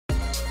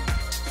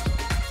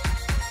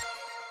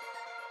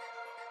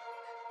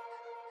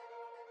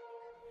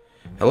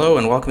Hello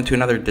and welcome to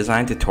another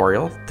design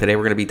tutorial. Today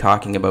we're going to be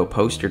talking about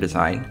poster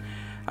design.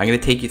 I'm going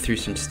to take you through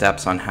some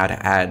steps on how to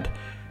add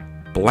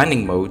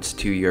blending modes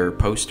to your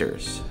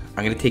posters.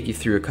 I'm going to take you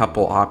through a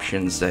couple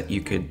options that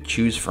you could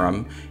choose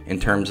from in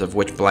terms of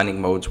which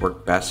blending modes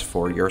work best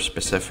for your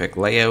specific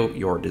layout,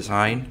 your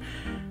design.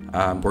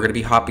 We're going to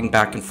be hopping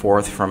back and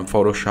forth from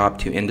Photoshop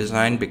to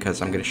InDesign because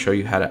I'm going to show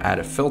you how to add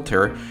a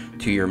filter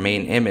to your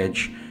main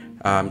image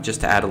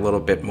just to add a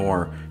little bit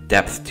more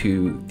depth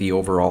to the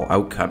overall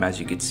outcome, as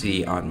you can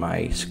see on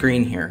my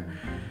screen here.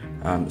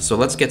 So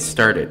let's get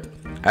started.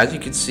 As you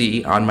can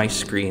see on my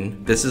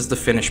screen, this is the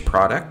finished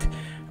product.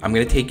 I'm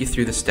going to take you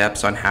through the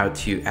steps on how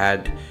to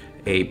add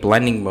a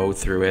blending mode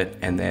through it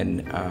and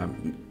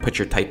then put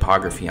your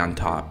typography on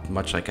top,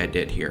 much like I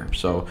did here.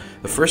 So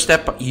the first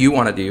step you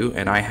want to do,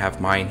 and I have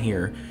mine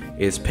here,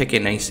 is pick a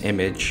nice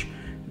image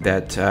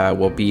that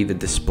will be the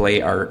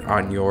display art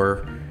on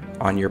your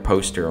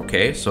poster.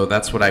 Okay, so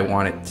that's what I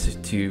want it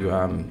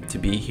to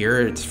be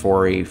here. It's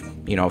for a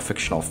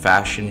fictional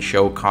fashion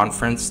show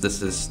conference.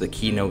 This is the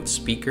keynote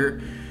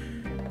speaker.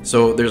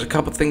 So there's a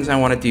couple things I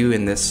want to do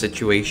in this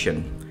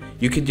situation.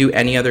 You could do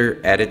any other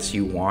edits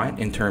you want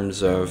in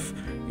terms of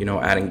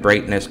adding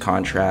brightness,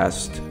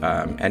 contrast,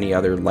 any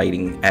other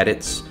lighting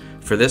edits.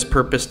 For this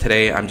purpose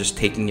today, I'm just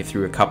taking you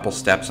through a couple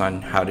steps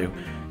on how to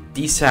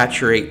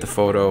desaturate the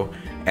photo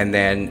and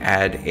then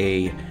add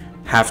a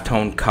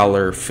halftone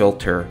color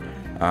filter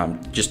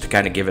just to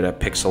kind of give it a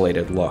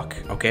pixelated look.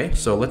 Okay,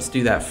 so let's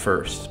do that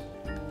first.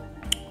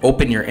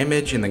 Open your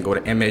image and then go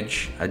to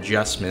Image,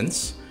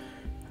 Adjustments,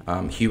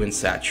 Hue and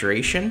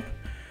Saturation.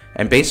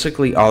 And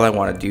basically all I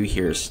want to do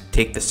here is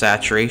take the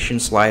saturation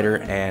slider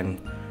and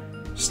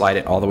slide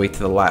it all the way to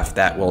the left.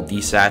 That will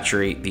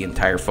desaturate the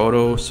entire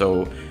photo.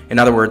 So in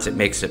other words, it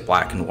makes it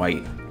black and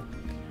white.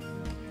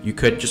 You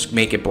could just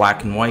make it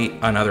black and white.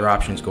 Another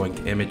option is going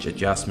to Image,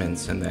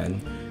 Adjustments, and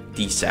then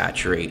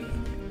Desaturate.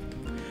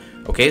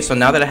 Okay, so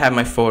now that I have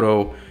my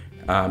photo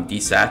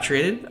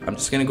desaturated, I'm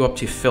just going to go up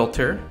to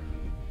Filter,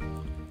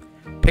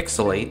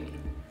 Pixelate,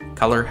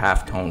 Color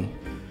Halftone,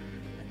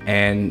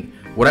 and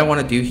what I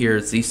want to do here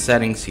is these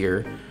settings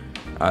here.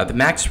 The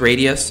max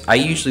radius, I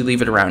usually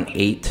leave it around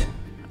 8,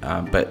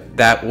 but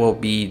that will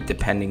be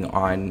depending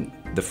on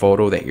the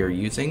photo that you're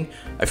using.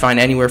 I find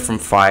anywhere from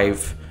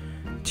 5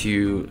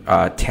 to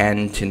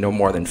 10 to no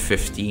more than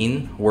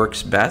 15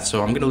 works best,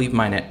 so I'm going to leave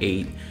mine at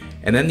 8.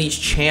 And then these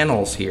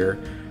channels here,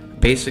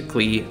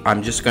 basically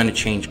I'm just going to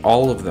change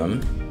all of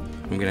them.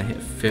 I'm going to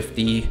hit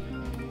 50,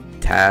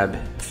 tab,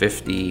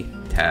 50,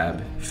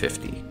 tab,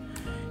 50.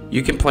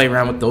 You can play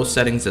around with those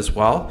settings as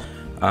well.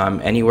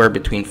 Anywhere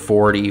between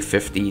 40,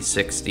 50,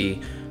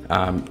 60.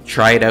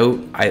 Try it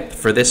out.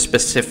 For this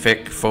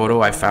specific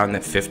photo, I found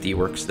that 50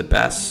 works the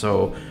best.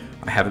 So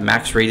I have a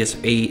max radius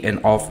of 8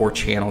 and all 4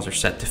 channels are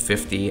set to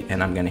 50,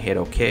 and I'm going to hit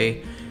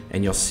OK.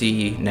 And you'll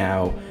see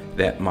now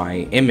that my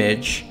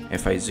image,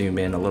 if I zoom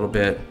in a little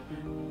bit,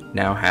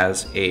 now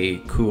has a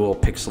cool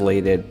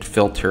pixelated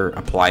filter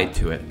applied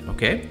to it.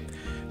 Okay,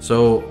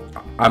 so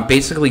I'm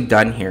basically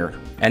done here.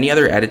 Any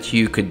other edits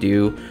you could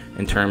do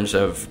in terms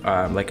of,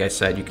 like I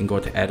said, you can go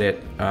to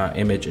Edit,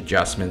 Image,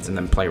 Adjustments, and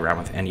then play around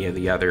with any of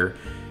the other,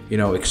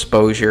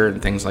 exposure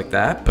and things like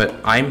that. But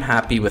I'm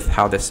happy with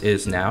how this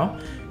is now,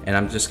 and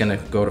I'm just gonna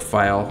go to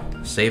File,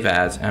 Save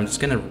As, and I'm just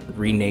gonna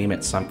rename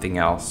it something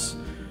else.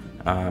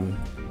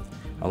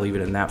 I'll leave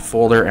it in that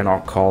folder, and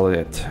I'll call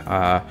it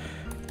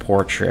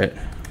Portrait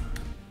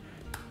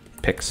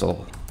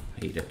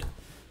Pixelated.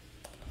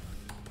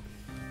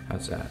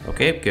 How's that?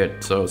 Okay,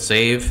 good. So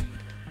save.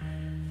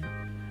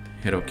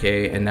 Hit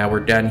OK, and now we're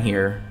done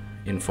here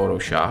in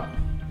Photoshop.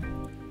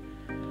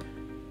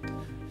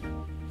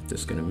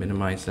 Just gonna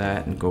minimize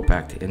that and go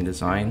back to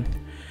InDesign.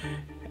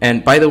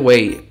 And by the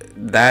way,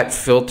 that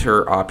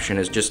filter option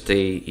is just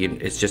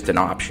an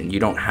option. You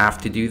don't have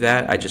to do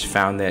that. I just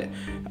found that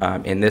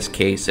in this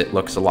case it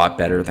looks a lot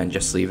better than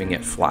just leaving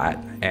it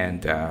flat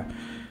and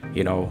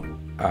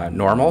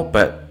normal.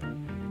 But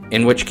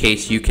in which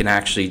case you can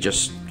actually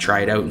just try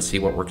it out and see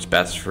what works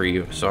best for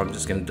you. So I'm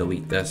just gonna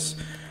delete this.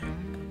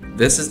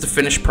 This is the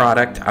finished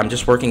product. I'm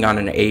just working on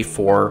an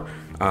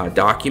A4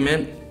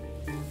 document,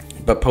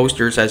 but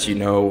posters, as you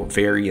know,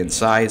 vary in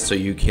size, so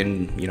you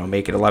can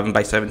make it 11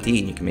 by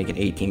 17, you can make it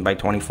 18 by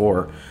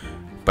 24,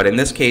 but in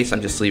this case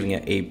I'm just leaving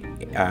it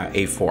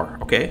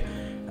A4. Okay,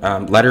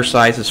 letter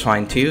size is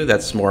fine too.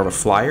 That's more of a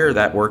flyer,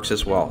 that works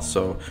as well.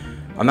 So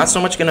I'm not so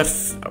much going to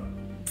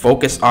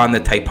focus on the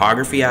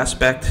typography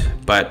aspect,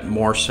 but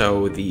more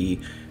so the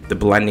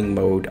blending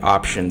mode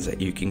options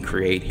that you can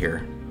create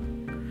here.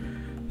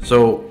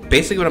 So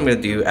basically what I'm going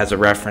to do as a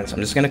reference,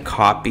 I'm just going to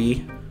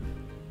copy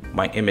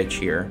my image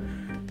here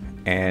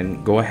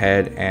and go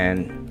ahead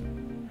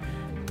and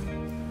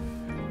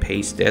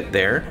paste it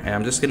there, and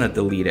I'm just going to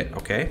delete it.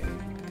 Okay,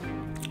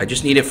 I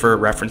just need it for a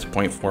reference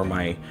point for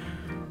my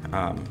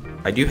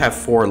I do have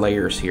 4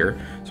 layers here,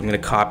 so I'm going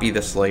to copy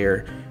this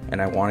layer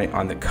and I want it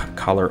on the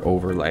color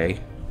overlay.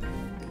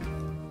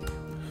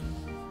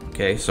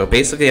 Okay, so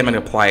basically I'm going to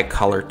apply a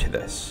color to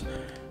this.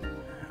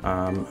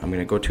 I'm going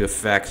to go to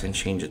effects and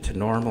change it to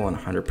normal and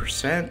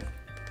 100%.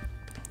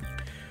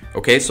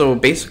 Okay, so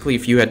basically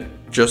if you had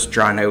just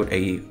drawn out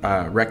a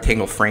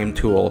rectangle frame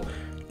tool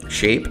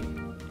shape,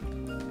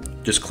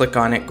 just click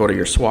on it, go to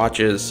your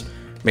swatches,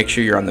 make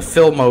sure you're on the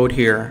fill mode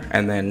here,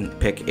 and then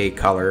pick a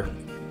color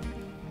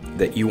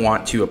that you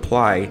want to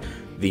apply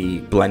the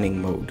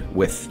blending mode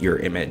with your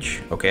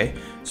image. Okay,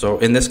 so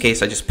in this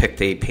case I just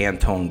picked a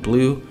Pantone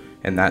blue,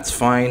 and that's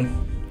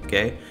fine.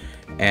 Okay,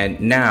 and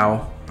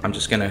now I'm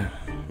just gonna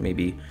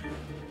maybe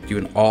do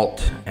an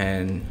Alt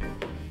and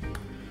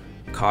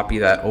copy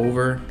that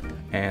over,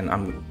 and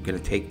I'm gonna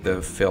take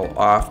the fill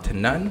off to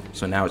none,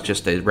 so now it's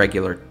just a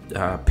regular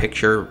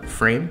picture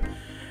frame.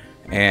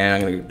 And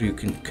I'm gonna do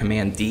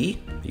Command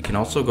D. You can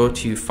also go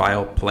to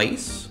File,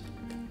 Place,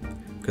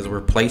 because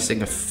we're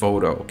placing a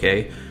photo.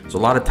 Okay, so a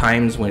lot of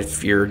times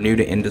if you're new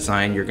to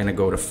InDesign, you're gonna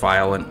go to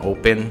File and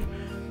Open.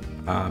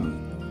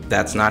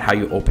 That's not how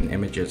you open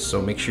images,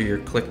 so make sure you're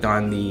clicked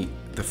on the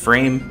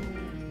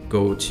frame,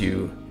 go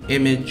to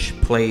Image,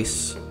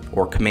 Place,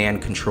 or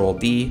Command Control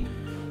D,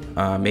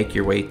 make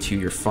your way to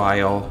your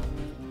file,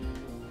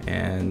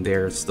 and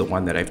there's the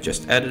one that I've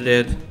just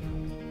edited.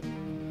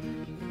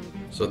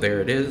 So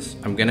there it is.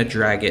 I'm gonna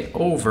drag it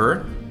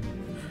over.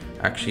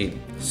 Actually,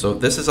 so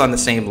this is on the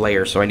same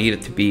layer, so I need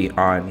it to be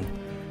on.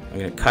 I'm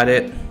gonna cut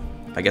it.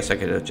 I guess I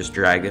could have just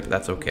dragged it, but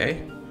that's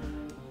okay.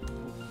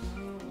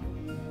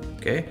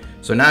 Okay,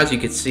 so now as you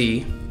can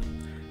see,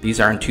 these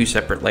are in two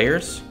separate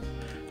layers.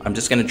 I'm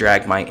just gonna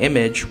drag my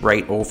image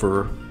right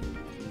over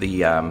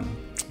the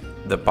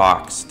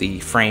box, the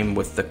frame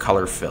with the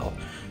color fill.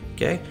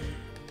 Okay,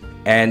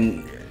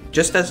 and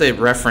just as a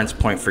reference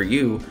point for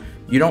you,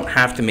 you don't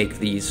have to make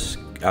these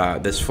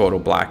this photo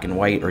black and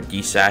white or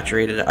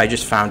desaturated. I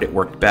just found it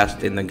worked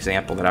best in the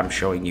example that I'm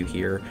showing you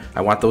here.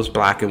 I want those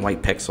black and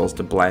white pixels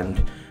to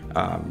blend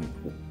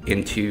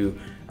into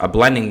a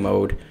blending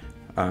mode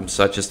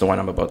such as the one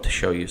I'm about to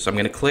show you. So I'm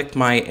going to click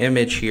my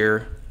image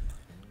here,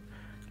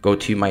 go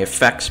to my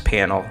effects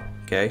panel.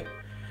 Okay,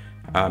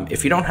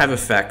 if you don't have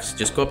effects,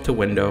 just go up to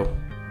Window,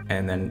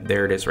 and then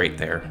there it is right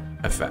there,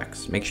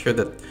 effects. Make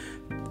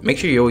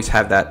sure you always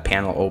have that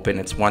panel open.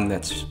 It's one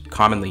that's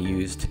commonly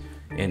used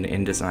in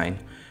InDesign.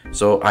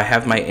 So I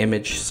have my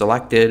image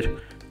selected,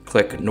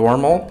 click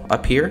normal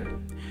up here.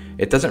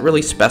 It doesn't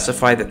really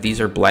specify that these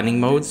are blending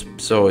modes,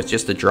 so it's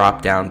just a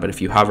drop down, but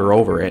if you hover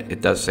over it,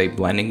 it does say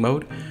blending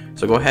mode.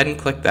 So go ahead and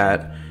click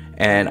that,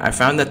 and I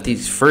found that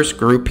these first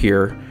group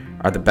here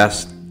are the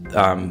best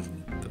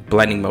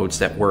blending modes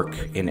that work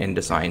in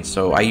InDesign.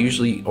 So I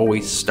usually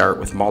always start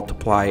with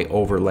multiply,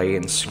 overlay,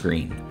 and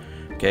screen.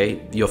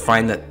 Okay, you'll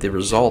find that the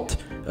result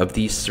of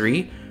these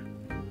three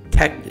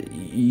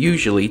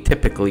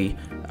typically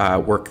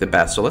work the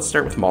best. So let's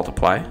start with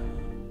multiply.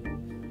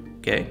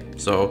 Okay,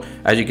 so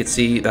as you can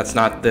see, that's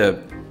not the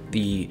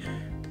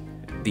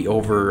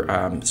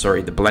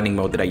blending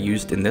mode that I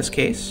used in this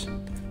case,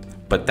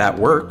 but that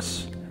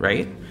works,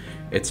 right?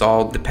 It's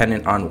all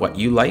dependent on what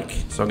you like.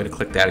 So I'm going to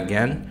click that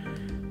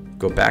again,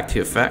 go back to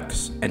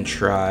effects, and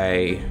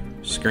try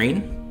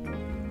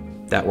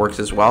screen. That works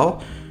as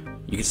well.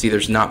 You can see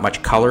there's not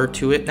much color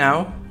to it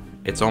now.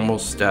 It's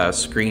almost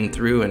screened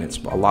through, and it's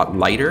a lot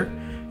lighter.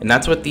 And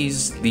that's what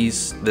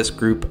this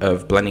group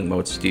of blending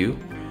modes do.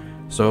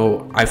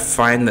 So I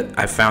found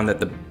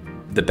that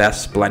the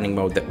best blending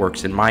mode that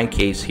works in my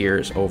case here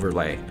is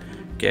overlay.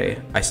 Okay,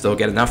 I still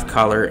get enough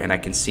color, and I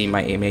can see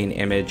my main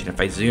image. And if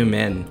I zoom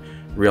in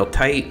real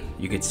tight,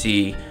 you can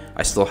see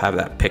I still have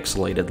that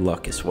pixelated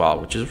look as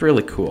well, which is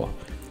really cool.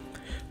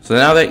 So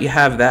now that you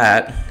have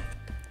that,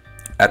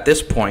 at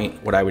this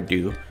point, what I would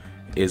do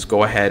is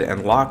go ahead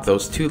and lock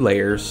those two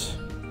layers,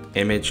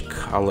 image,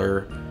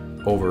 color,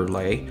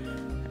 overlay,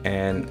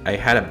 and I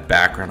had a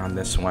background on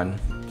this one,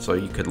 so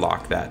you could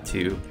lock that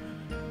too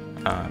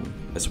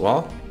as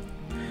well.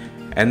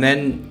 And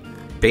then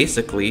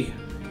basically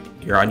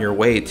you're on your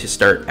way to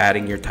start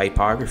adding your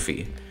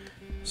typography.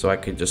 So I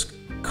could just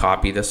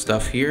copy this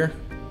stuff here,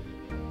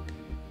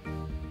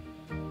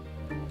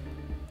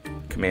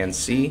 Command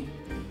C,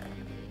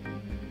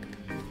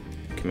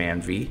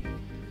 Command V.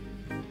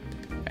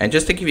 And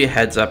just to give you a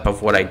heads up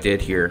of what I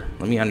did here,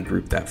 let me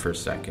ungroup that for a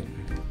second.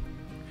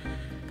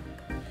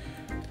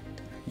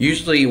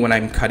 Usually when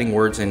I'm cutting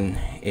words in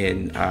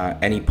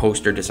any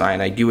poster design,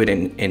 I do it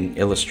in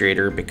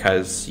Illustrator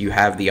because you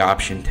have the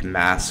option to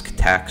mask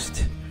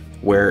text,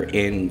 where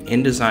in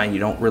InDesign you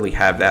don't really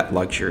have that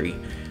luxury.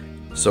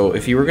 So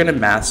if you were going to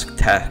mask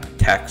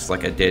text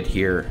like I did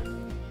here,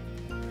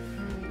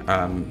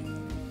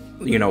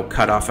 you know,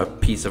 cut off a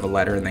piece of a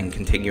letter and then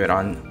continue it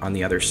on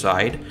the other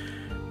side,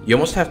 you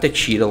almost have to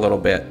cheat a little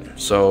bit.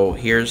 So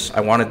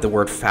I wanted the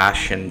word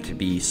fashion to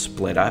be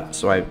split up,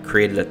 so I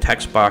created a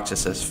text box that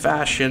says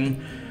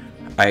fashion.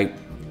 I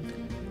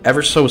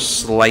ever so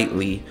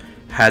slightly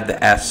had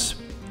the S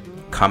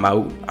come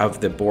out of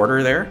the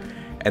border there,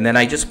 and then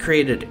I just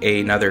created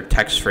another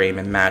text frame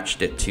and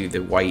matched it to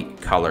the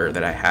white color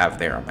that I have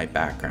there on my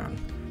background.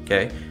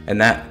 Okay, and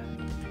that,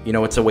 you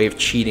know, it's a way of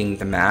cheating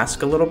the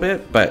mask a little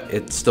bit, but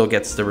it still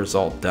gets the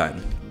result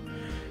done.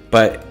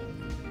 But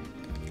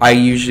I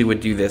usually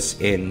would do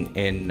this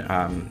in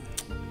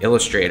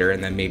Illustrator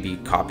and then maybe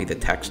copy the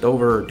text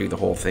over or do the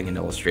whole thing in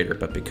Illustrator.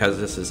 But because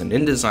this is an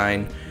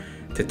InDesign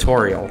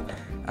tutorial,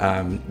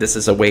 this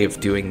is a way of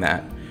doing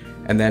that.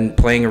 And then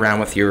playing around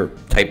with your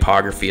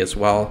typography as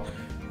well.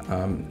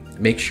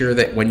 Make sure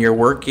that when you're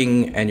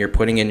working and you're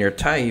putting in your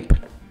type,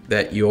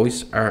 that you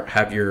always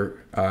have your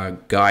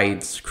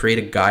guides, create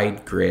a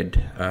guide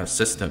grid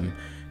system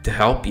to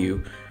help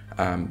you,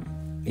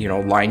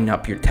 line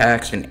up your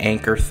text and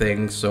anchor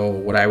things. So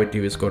what I would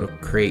do is go to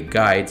create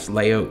guides,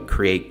 layout,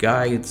 create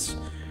guides,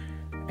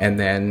 and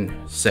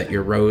then set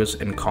your rows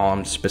and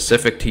columns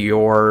specific to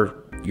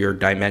your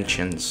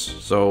dimensions.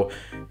 So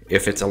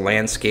if it's a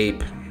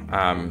landscape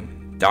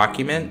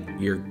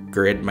document, your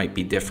grid might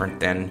be different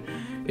than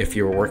if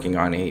you're working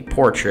on a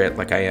portrait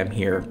like I am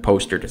here,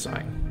 poster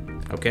design.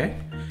 Okay,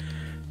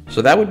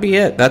 so that would be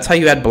it. That's how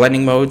you add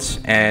blending modes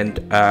and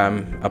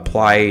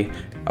apply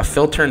a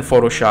filter in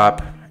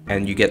Photoshop,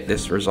 and you get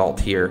this result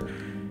here.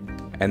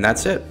 And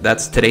that's it.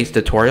 That's today's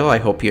tutorial. I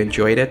hope you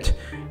enjoyed it,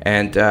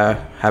 and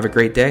have a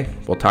great day.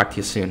 We'll talk to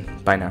you soon.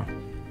 Bye now.